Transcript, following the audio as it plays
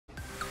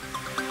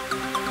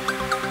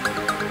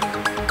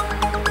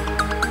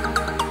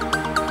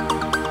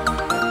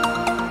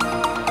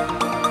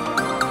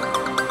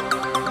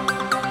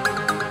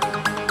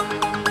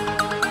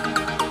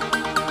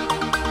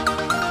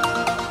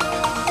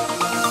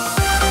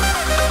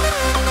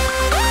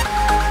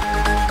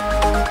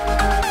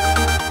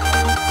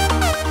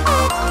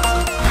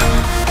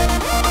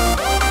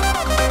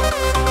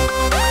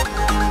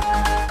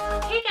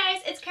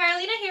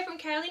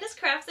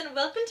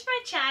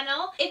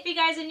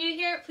new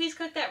here, please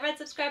click that red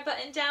subscribe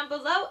button down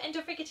below, and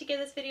don't forget to give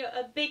this video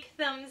a big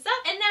thumbs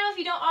up. And now, if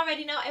you don't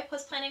already know, I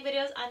post planning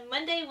videos on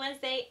Monday,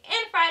 Wednesday,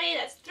 and Friday.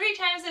 That's 3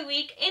 times a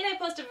week, and I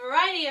post a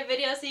variety of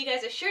videos, so you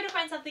guys are sure to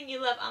find something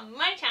you love on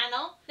my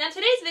channel. Now,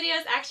 today's video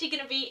is actually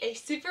going to be a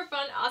super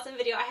fun, awesome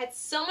video. I had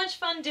so much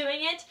fun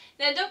doing it.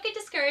 Now, don't get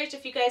discouraged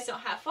if you guys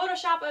don't have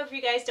Photoshop or if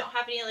you guys don't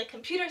have any like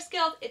computer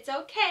skills. It's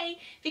okay,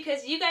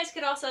 because you guys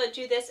could also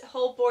do this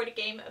whole board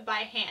game by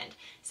hand.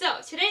 So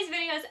today's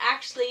video is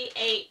actually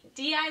a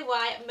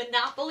DIY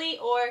Monopoly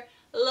or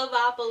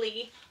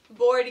Lovopoly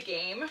board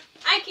game.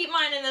 I keep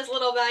mine in this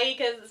little baggie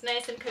because it's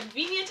nice and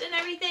convenient and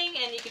everything,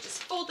 and you can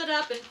just fold it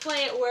up and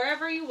play it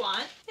wherever you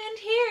want. And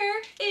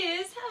here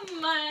is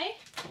my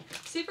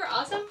super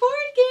awesome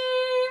board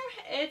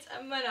game. It's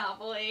a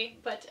Monopoly,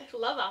 but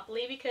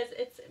Lovopoly because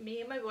it's me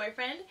and my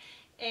boyfriend.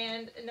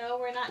 And no,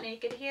 we're not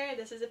naked here.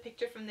 This is a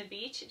picture from the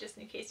beach, just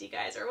in case you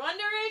guys are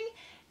wondering.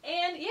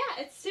 And yeah,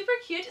 it's super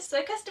cute. So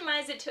I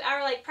customized it to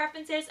our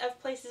preferences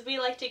of places we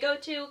like to go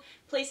to,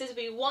 places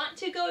we want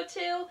to go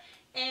to,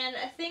 and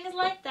things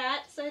like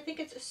that. So I think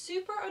it's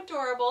super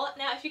adorable.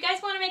 Now, if you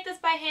guys want to make this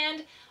by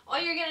hand, all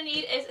you're going to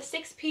need is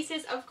 6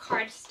 pieces of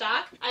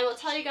cardstock. I will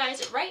tell you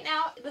guys right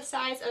now the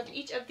size of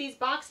each of these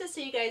boxes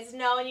so you guys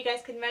know and you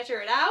guys can measure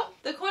it out.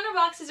 The corner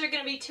boxes are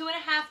going to be 2.5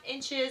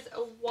 inches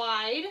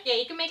wide. Yeah,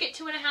 you can make it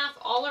 2.5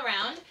 all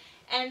around.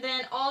 And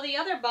then all the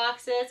other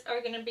boxes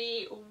are going to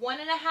be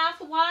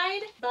 1.5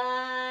 wide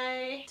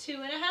by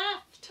 2.5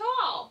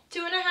 tall.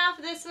 2.5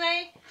 this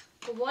way,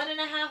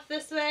 1.5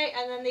 this way,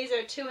 and then these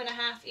are 2.5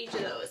 each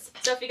of those.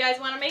 So if you guys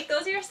want to make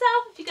those yourself,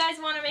 if you guys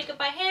want to make it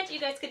by hand, you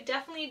guys could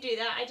definitely do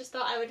that. I just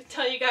thought I would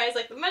tell you guys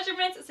the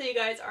measurements so you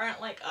guys aren't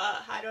like,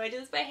 how do I do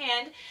this by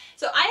hand?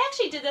 So I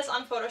actually did this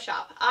on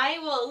Photoshop. I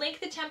will link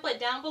the template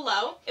down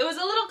below. It was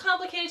a little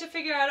complicated to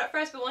figure out at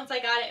first, but once I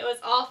got it, it was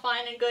all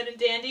fine and good and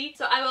dandy.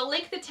 So I will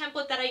link the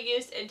template that I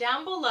used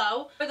down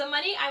below. For the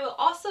money, I will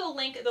also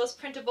link those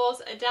printables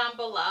down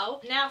below.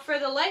 Now for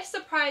the Life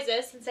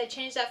Surprises, since I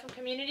changed that from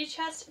Community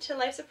Chest to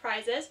Life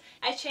Surprises,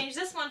 I changed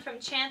this one from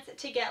Chance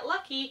to Get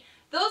Lucky.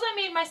 Those I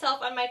made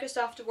myself on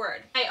Microsoft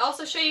Word. I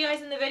also show you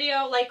guys in the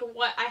video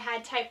what I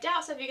had typed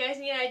out, so if you guys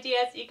need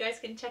ideas, you guys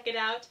can check it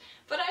out.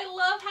 But I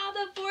love how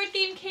the board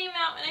game came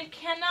out, and I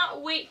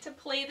cannot wait to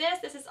play this.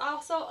 This is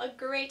also a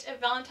great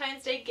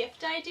Valentine's Day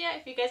gift idea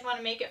if you guys want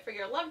to make it for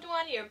your loved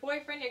one, your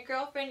boyfriend, your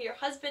girlfriend, your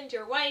husband,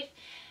 your wife.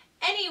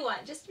 Anyone,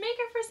 just make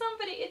it for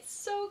somebody. It's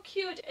so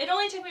cute. It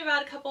only took me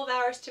about a couple of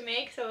hours to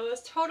make, so it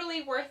was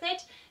totally worth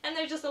it, and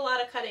there's just a lot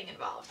of cutting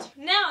involved.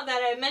 Now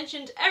that I've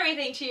mentioned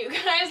everything to you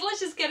guys, let's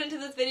just get into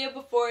this video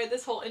before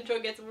this whole intro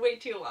gets way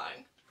too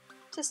long.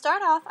 To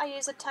start off, I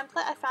used a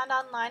template I found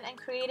online and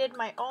created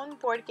my own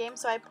board game,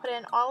 so I put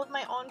in all of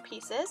my own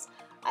pieces.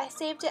 I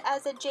saved it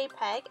as a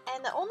JPEG,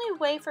 and the only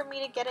way for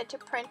me to get it to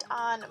print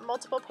on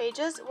multiple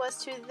pages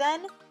was to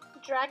then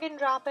drag and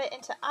drop it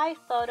into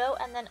iPhoto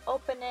and then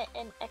open it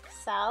in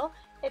Excel.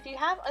 If you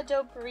have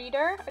Adobe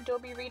Reader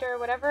or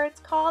whatever it's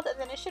called,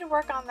 then it should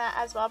work on that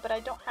as well, but I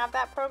don't have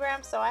that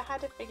program, so I had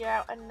to figure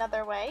out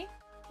another way.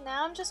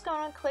 Now I'm just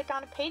going to click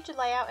on page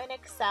layout in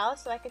Excel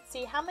so I could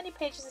see how many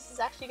pages this is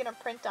actually going to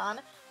print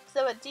on.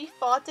 So it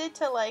defaulted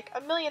to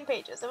a million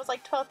pages. It was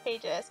 12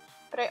 pages,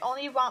 but I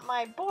only want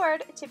my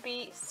board to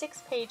be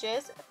 6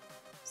 pages.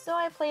 So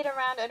I played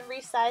around and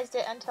resized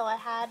it until I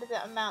had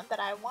the amount that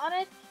I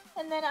wanted.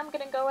 And then I'm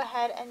going to go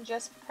ahead and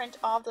just print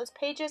all of those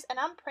pages, and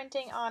I'm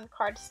printing on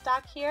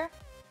cardstock here.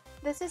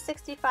 This is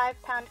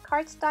 65-pound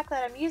cardstock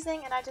that I'm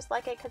using, and I just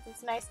like it because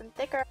it's nice and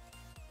thicker.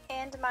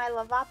 And my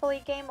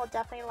Lovopoly game will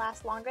definitely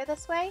last longer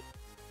this way.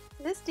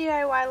 This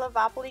DIY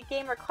Lovopoly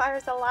game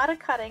requires a lot of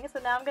cutting,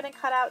 so now I'm going to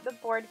cut out the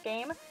board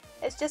game.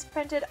 It's just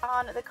printed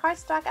on the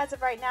cardstock as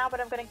of right now,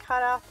 but I'm going to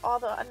cut off all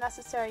the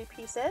unnecessary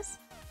pieces.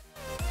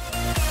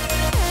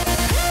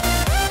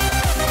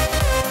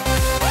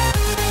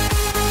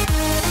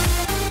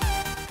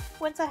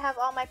 Once I have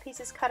all my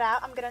pieces cut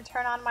out, I'm going to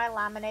turn on my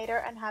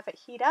laminator and have it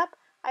heat up.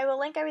 I will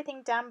link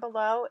everything down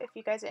below if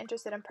you guys are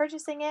interested in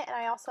purchasing it, and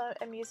I also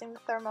am using the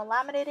thermal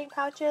laminating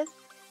pouches,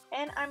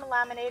 and I'm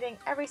laminating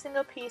every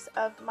single piece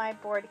of my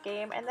board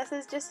game, and this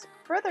is just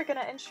further going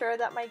to ensure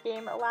that my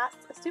game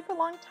lasts a super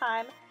long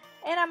time.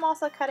 And I'm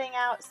also cutting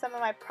out some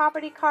of my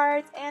property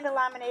cards and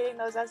laminating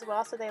those as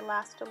well so they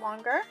last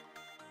longer.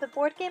 The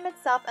board game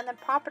itself and the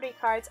property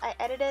cards I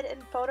edited in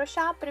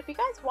Photoshop, but if you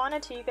guys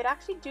wanted to, you could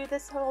actually do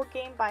this whole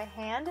game by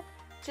hand.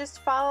 Just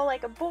follow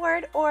a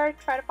board or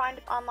try to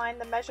find online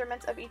the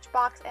measurements of each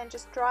box and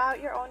just draw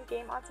out your own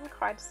game on some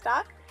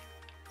cardstock.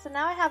 So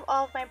now I have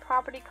all of my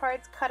property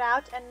cards cut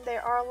out and they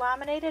are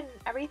laminated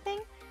and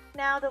everything.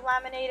 Now the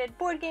laminated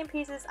board game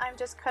pieces, I'm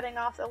just cutting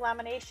off the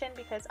lamination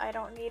because I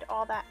don't need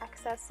all that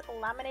excess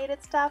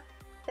laminated stuff.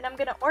 Then I'm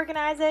going to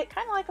organize it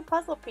kind of like a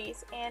puzzle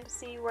piece and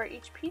see where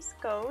each piece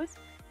goes.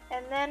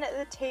 And then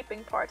the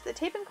taping part. The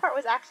taping part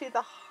was actually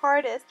the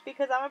hardest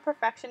because I'm a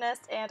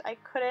perfectionist and I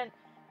couldn't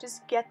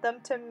just get them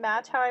to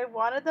match how I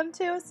wanted them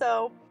to.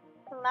 So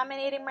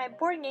Laminating my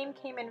board game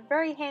came in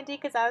very handy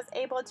because I was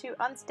able to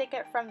unstick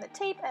it from the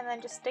tape and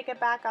then just stick it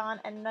back on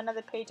and none of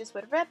the pages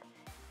would rip.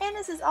 And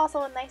this is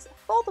also a nice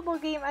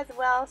foldable game as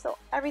well, so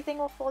everything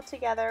will fold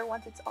together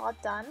once it's all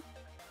done.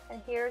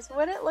 And here's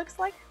what it looks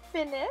like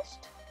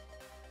finished.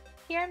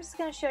 Here I'm just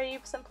going to show you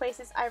some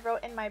places I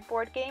wrote in my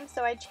board game.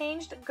 So I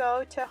changed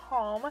go to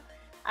home.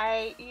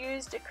 I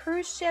used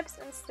cruise ships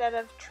instead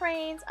of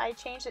trains. I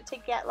changed it to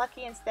get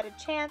lucky instead of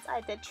chance.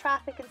 I did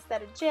traffic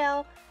instead of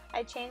jail.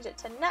 I changed it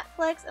to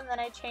Netflix, and then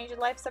I changed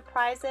life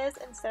surprises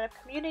instead of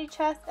community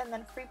chest, and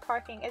then free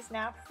parking is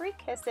now free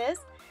kisses.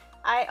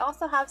 I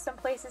also have some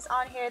places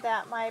on here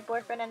that my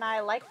boyfriend and I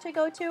like to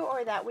go to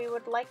or that we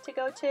would like to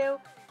go to.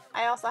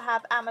 I also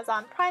have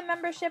Amazon Prime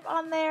membership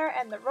on there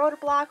and the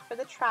roadblock for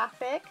the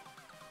traffic.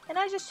 And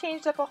I just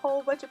changed up a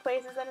whole bunch of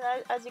places, and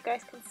as you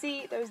guys can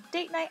see, there's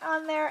date night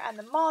on there and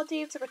the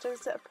Maldives, which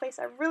is a place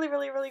I really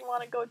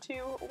want to go to.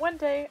 One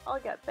day I'll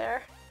get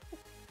there.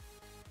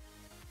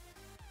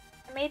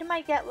 I made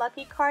my Get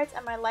Lucky cards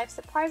and my Life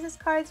Surprises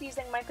cards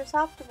using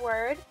Microsoft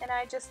Word, and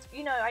I just,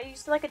 I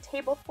used like a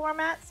table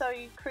format, so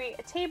you create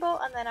a table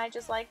and then I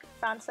just like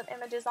found some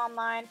images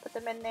online, put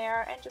them in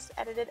there, and just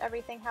edited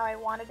everything how I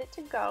wanted it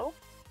to go.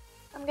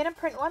 I'm going to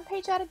print one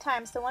page at a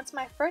time, so once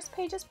my first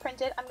page is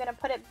printed, I'm going to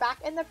put it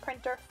back in the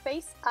printer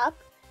face up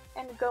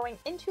and going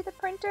into the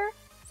printer.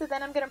 So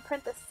then I'm going to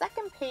print the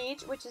second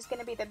page, which is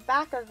going to be the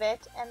back of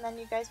it, and then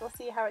you guys will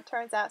see how it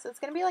turns out. So it's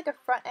going to be like a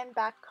front and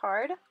back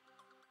card.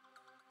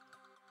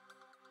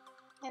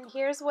 And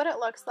here's what it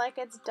looks like.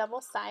 It's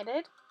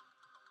double-sided.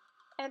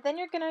 And then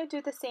you're going to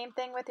do the same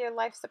thing with your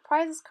Life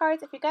Surprises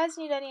cards. If you guys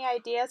need any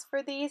ideas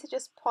for these,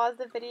 just pause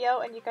the video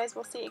and you guys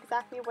will see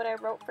exactly what I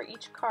wrote for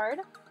each card.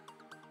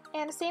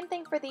 And the same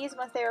thing for these.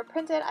 Once they were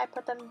printed, I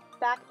put them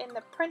back in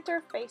the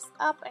printer face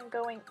up and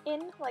going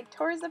in like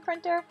towards the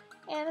printer,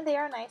 and they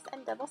are nice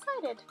and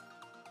double-sided.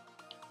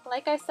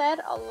 Like I said,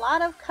 a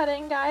lot of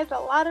cutting, guys, a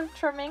lot of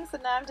trimming, so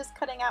now I'm just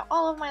cutting out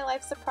all of my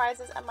Life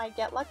Surprises and my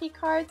Get Lucky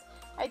cards.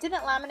 I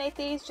didn't laminate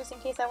these just in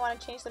case I want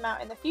to change them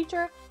out in the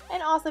future,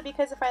 and also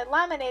because if I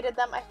laminated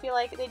them, I feel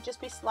like they'd just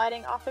be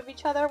sliding off of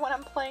each other when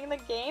I'm playing the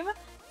game,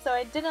 so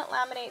I didn't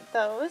laminate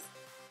those.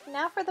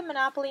 Now for the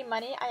Monopoly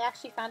money, I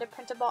actually found it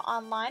printable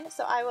online,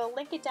 so I will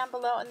link it down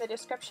below in the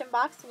description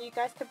box and you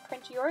guys can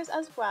print yours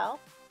as well.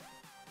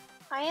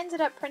 I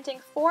ended up printing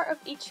 4 of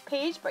each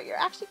page, but you're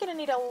actually going to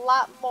need a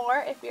lot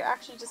more if you're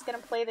actually just going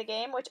to play the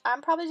game, which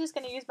I'm probably just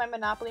going to use my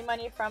Monopoly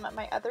money from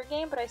my other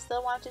game, but I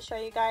still wanted to show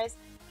you guys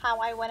how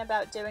I went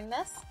about doing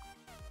this.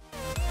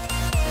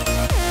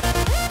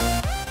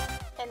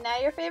 And now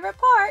your favorite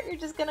part, you're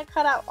just going to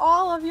cut out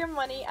all of your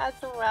money as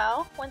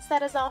well. Once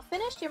that is all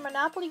finished, your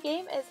Monopoly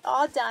game is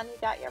all done. You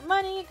got your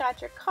money, you got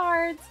your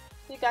cards,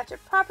 you got your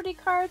property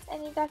cards,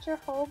 and you got your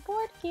whole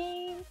board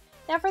game.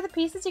 Now for the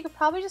pieces, you could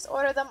probably just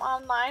order them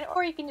online,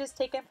 or you can just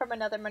take them from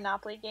another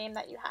Monopoly game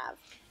that you have.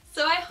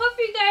 So I hope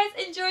you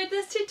guys enjoyed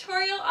this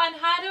tutorial on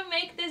how to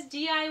make this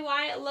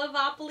DIY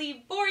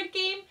Lovopoly board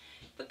game.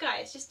 But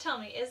guys, just tell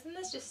me, isn't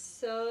this just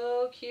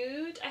so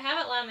cute? I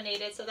have it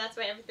laminated, so that's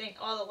why everything,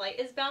 all the light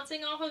is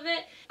bouncing off of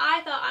it.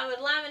 I thought I would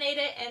laminate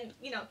it and,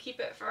 keep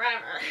it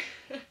forever.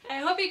 I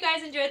hope you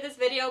guys enjoyed this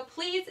video.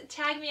 Please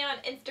tag me on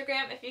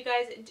Instagram if you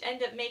guys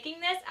end up making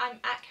this. I'm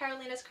at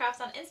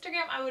KarolinasKrafts on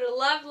Instagram. I would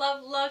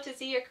love to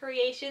see your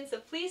creation, so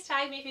please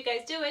tag me if you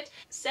guys do it.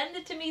 Send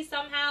it to me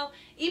somehow.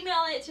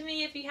 Email it to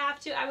me if you have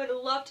to. I would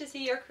love to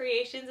see your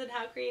creations and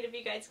how creative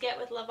you guys get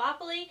with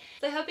Lovopoly.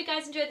 So I hope you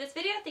guys enjoyed this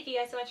video. Thank you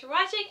guys so much for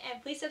watching,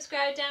 and please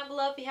subscribe down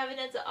below if you haven't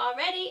done so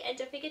already, and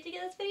don't forget to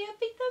give this video a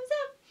big thumbs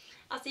up.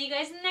 I'll see you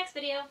guys in the next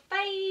video.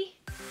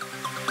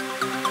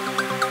 Bye!